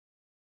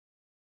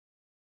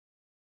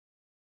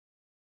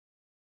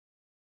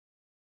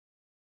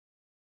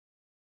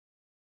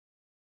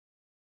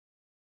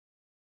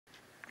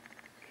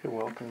Okay,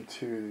 welcome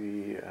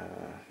to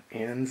the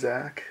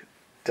ANZAC,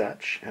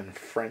 Dutch, and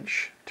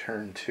French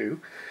Turn 2.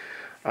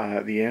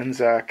 The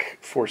ANZAC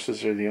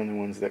forces are the only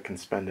ones that can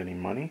spend any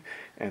money,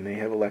 and they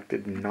have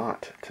elected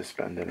not to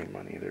spend any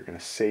money. They're going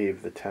to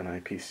save the 10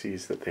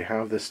 IPCs that they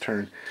have this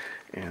turn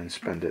and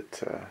spend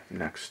it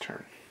next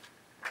turn.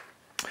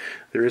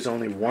 There is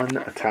only one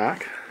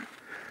attack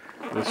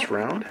this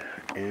round,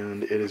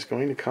 and it is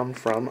going to come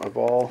from, of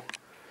all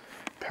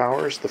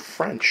powers, the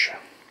French.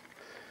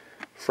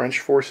 French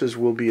forces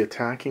will be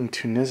attacking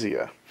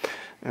Tunisia,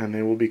 and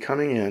they will be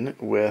coming in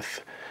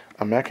with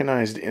a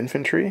mechanized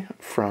infantry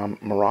from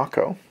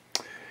Morocco,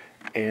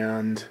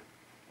 and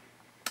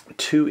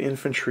 2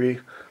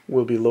 infantry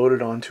will be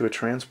loaded onto a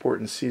transport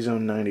in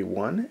C-Zone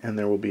 91, and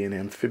there will be an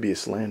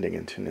amphibious landing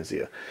in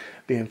Tunisia.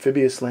 The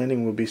amphibious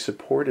landing will be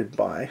supported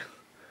by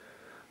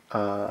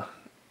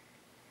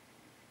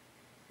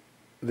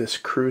this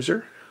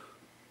cruiser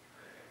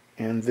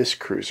and this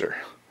cruiser.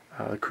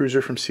 The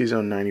cruiser from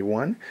C-Zone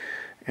 91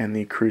 and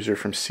the cruiser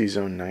from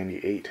C-Zone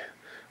 98,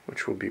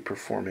 which will be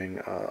performing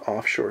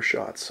offshore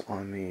shots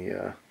on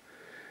the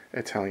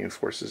Italian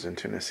forces in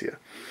Tunisia.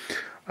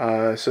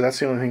 So that's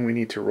the only thing we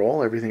need to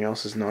roll. Everything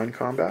else is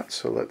non-combat,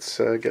 so let's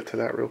get to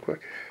that real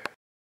quick.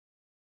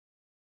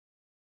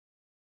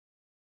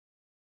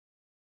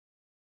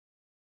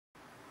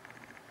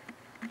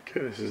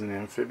 Okay, this is an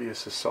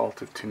amphibious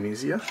assault of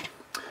Tunisia.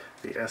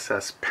 The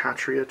SS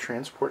Patria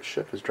transport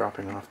ship is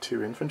dropping off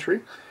 2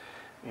 infantry,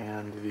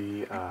 and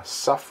the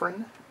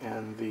Suffren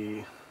and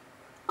the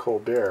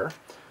Colbert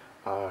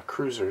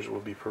cruisers will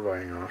be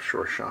providing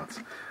offshore shots.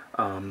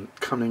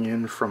 Coming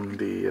in from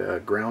the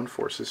ground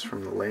forces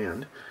from the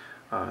land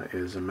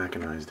is a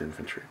mechanized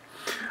infantry.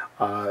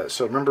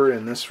 So remember,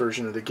 in this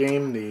version of the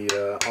game,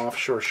 the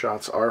offshore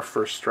shots are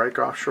first strike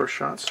offshore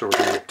shots, so we're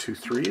going to get 2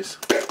 3s.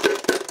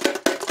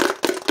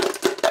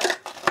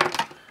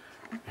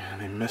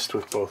 And they missed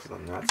with both of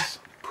them. That's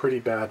pretty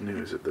bad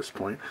news at this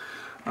point.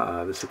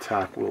 This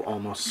attack will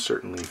almost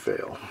certainly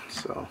fail.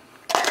 So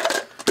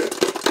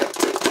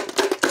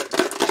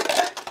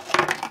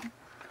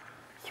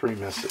 3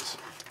 misses.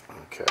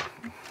 Okay.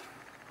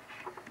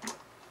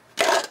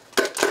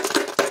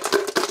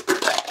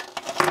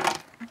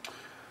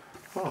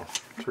 Oh,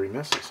 3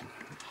 misses.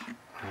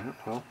 Alright,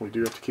 well, we do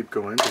have to keep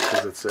going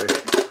because it's a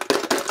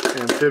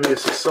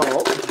amphibious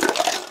assault.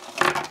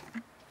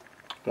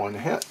 1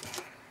 hit.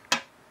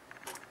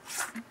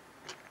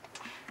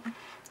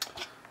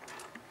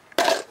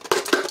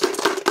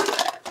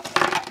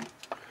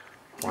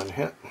 One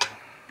hit.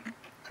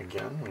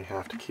 Again, we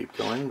have to keep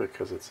going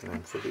because it's an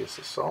amphibious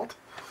assault.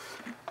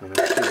 I'm going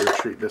to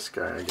retreat this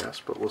guy, I guess,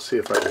 but we'll see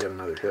if I can get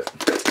another hit.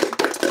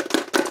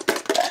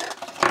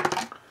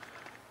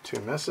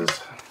 2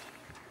 misses.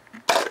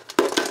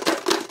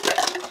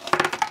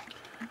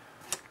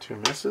 2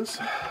 misses.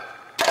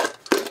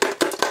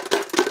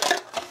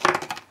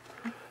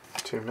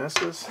 2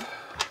 misses.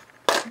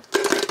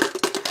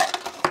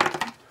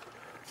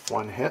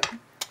 1 hit.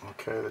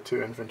 Okay, the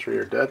 2 infantry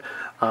are dead.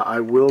 I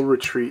will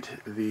retreat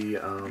the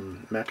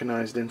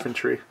mechanized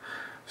infantry.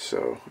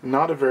 So,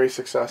 not a very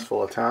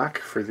successful attack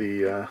for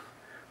the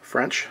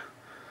French.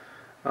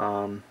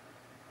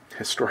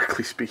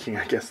 Historically speaking,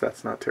 I guess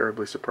that's not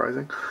terribly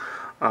surprising.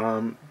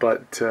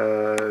 But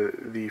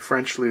the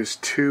French lose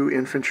 2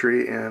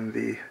 infantry, and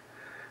the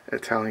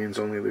Italians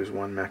only lose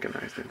 1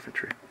 mechanized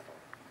infantry.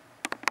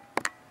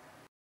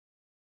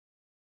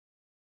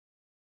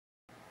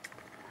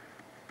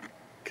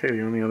 Okay,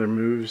 the only other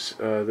moves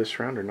this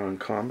round are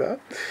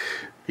non-combat.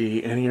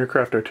 The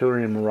anti-aircraft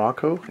artillery in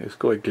Morocco is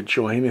going to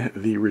join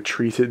the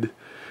retreated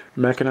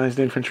mechanized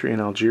infantry in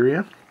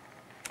Algeria.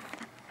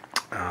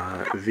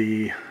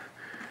 The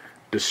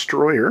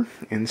destroyer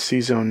in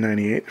C-Zone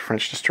 98, the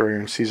French destroyer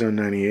in C-Zone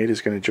 98,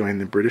 is going to join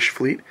the British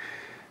fleet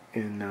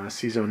in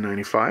C-Zone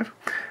 95,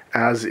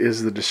 as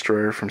is the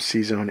destroyer from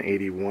C-Zone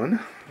 81,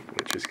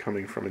 which is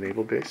coming from a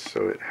naval base,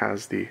 so it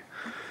has the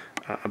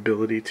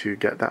ability to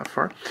get that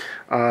far.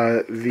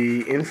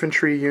 The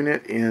infantry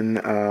unit in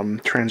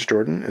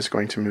Transjordan is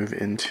going to move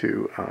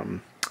into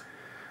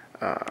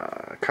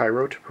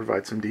Cairo to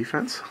provide some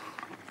defense.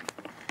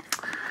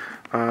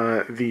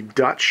 The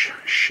Dutch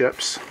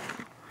ships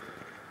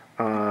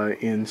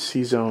in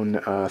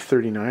C-Zone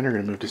 39 are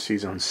going to move to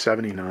C-Zone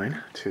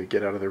 79 to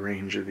get out of the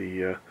range of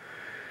the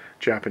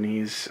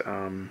Japanese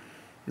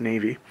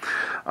Navy.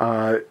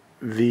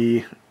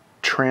 The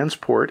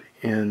transport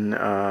in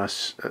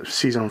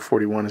C-Zone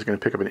 41 is going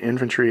to pick up an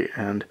infantry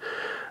and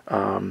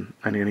an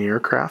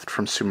anti-aircraft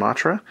from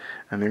Sumatra,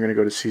 and they're going to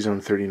go to C-Zone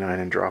 39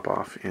 and drop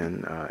off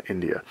in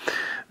India.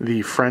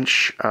 The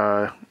French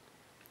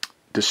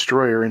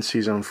destroyer in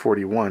C-Zone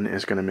 41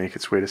 is going to make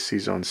its way to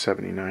C-Zone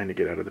 79 to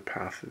get out of the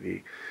path of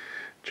the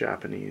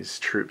Japanese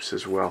troops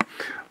as well.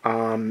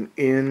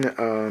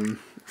 In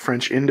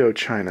French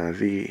Indochina,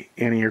 the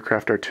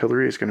anti-aircraft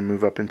artillery is going to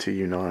move up into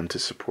Yunnan to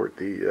support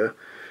the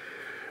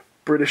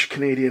British,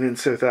 Canadian, and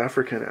South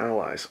African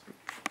allies.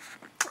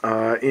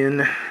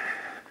 In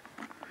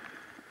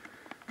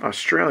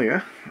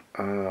Australia,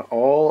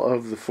 all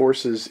of the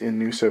forces in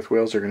New South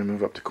Wales are going to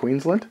move up to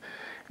Queensland,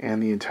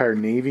 and the entire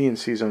Navy in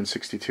C-Zone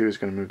 62 is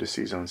going to move to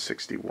C-Zone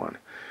 61.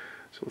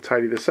 So we'll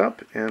tidy this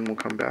up, and we'll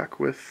come back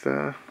with,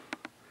 well,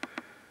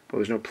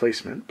 there's no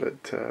placement,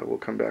 but we'll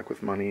come back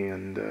with money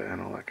and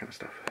all that kind of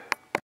stuff.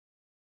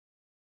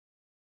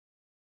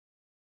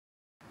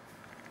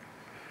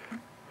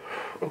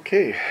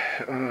 Okay,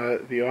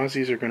 the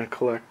Aussies are going to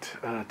collect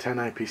 10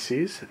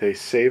 IPCs. They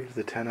saved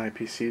the 10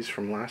 IPCs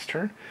from last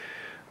turn,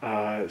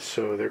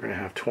 so they're going to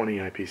have 20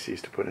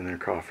 IPCs to put in their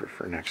coffer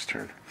for next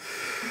turn.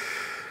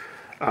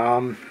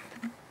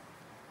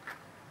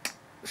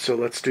 So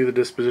let's do the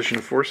disposition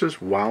of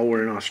forces while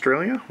we're in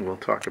Australia. We'll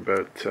talk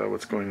about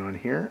what's going on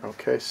here.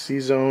 Okay,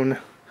 C-Zone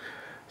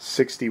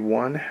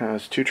 61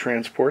 has 2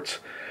 transports,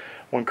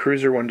 1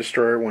 cruiser, 1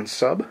 destroyer, 1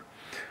 sub.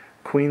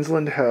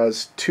 Queensland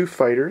has 2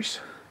 fighters,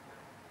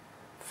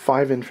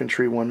 5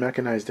 infantry, 1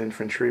 mechanized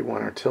infantry,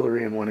 1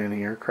 artillery, and 1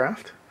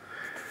 anti-aircraft.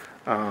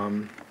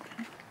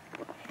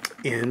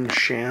 In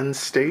Shan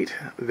State,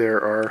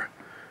 there are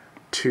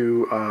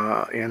 2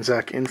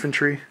 ANZAC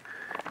infantry,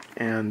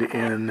 and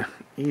in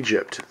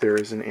Egypt, there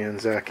is an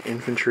ANZAC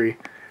infantry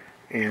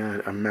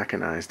and a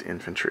mechanized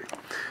infantry.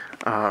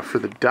 For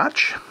the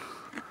Dutch,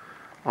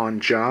 on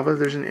Java,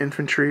 there's an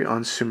infantry.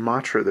 On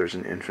Sumatra, there's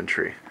an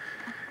infantry.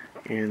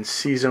 In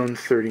C-Zone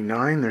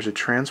 39, there's a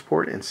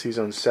transport. In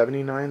C-Zone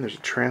 79, there's a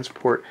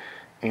transport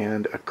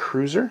and a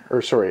cruiser,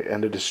 or sorry,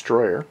 and a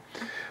destroyer.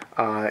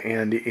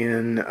 And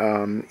in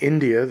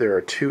India, there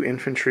are 2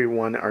 infantry,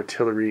 1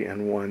 artillery,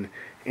 and 1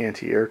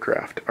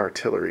 anti-aircraft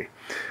artillery.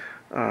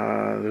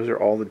 Those are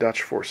all the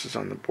Dutch forces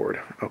on the board.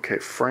 Okay,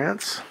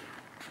 France,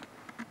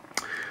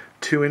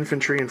 2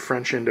 infantry in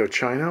French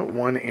Indochina,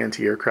 1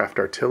 anti-aircraft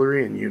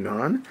artillery in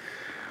Yunnan,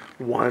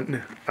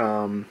 1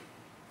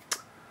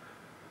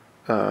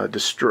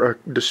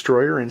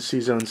 destroyer in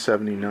C-Zone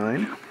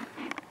 79,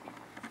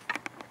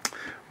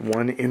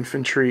 1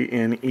 infantry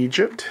in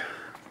Egypt,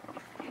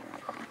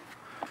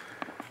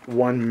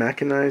 1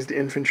 mechanized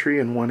infantry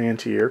and 1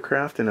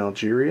 anti-aircraft in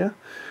Algeria,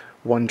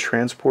 1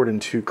 transport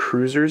and 2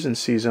 cruisers in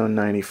C-Zone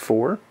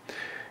 94,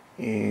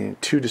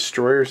 and 2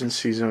 destroyers in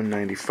C-Zone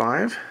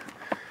 95,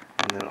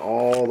 and then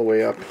all the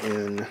way up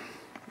in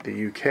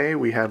the UK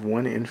we have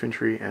 1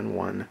 infantry and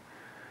 1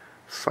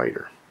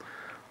 fighter.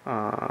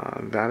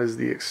 That is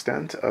the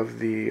extent of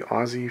the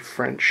Aussie,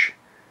 French,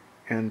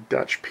 and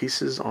Dutch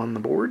pieces on the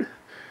board.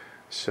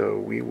 So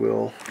we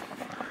will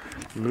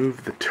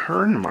move the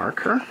turn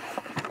marker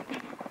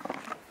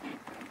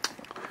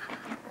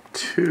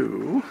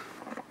to...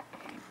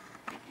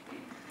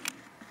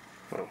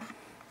 Oh,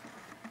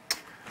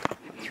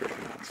 that's really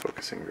not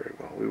focusing very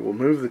well. We will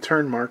move the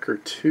turn marker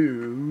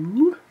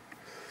to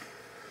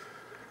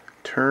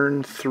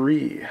turn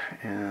 3,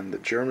 and the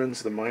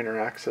Germans, the Minor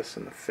Axis,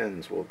 and the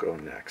Finns will go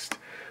next.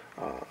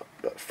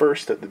 But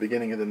first, at the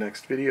beginning of the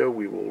next video,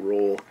 we will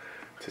roll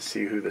to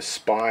see who the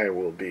spy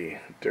will be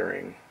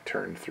during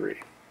turn 3.